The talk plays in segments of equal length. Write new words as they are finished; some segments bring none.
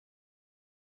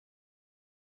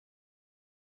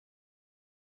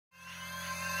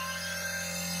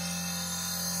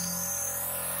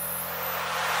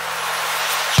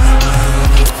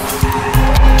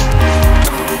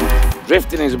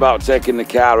Drifting is about taking the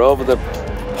car over the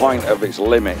point of its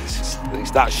limits.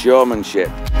 It's that showmanship.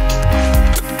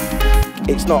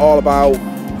 It's not all about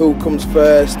who comes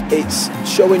first, it's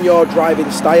showing your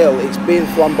driving style, it's being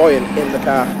flamboyant in the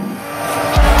car.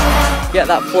 Get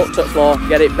that foot to the floor,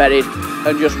 get it buried,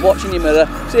 and just watching your mirror,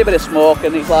 see a bit of smoke,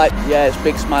 and it's like, yeah, it's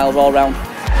big smiles all round.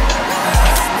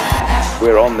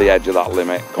 We're on the edge of that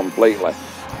limit completely.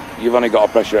 You've only got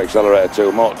to press your accelerator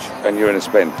too much and you're in a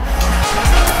spin.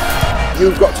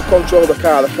 You've got to control the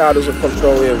car doesn't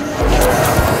control you.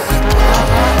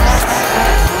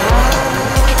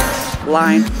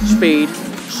 Line, speed,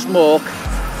 smoke,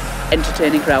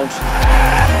 entertaining crowds.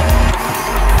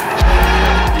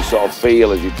 You sort of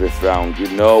feel as you drift round, you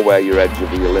know where your edge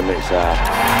of your limits are.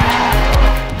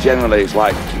 Generally it's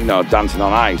like, you know, dancing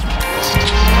on ice.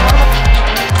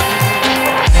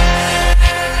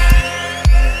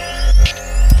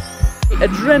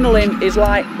 Adrenaline is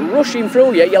like rushing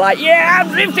through you. You're like, yeah,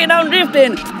 I'm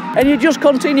drifting. And you just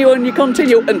continue and you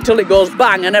continue until it goes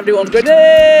bang and everyone's going,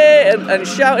 hey, and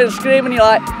shouting and screaming. You're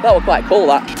like, that was quite cool,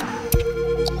 that.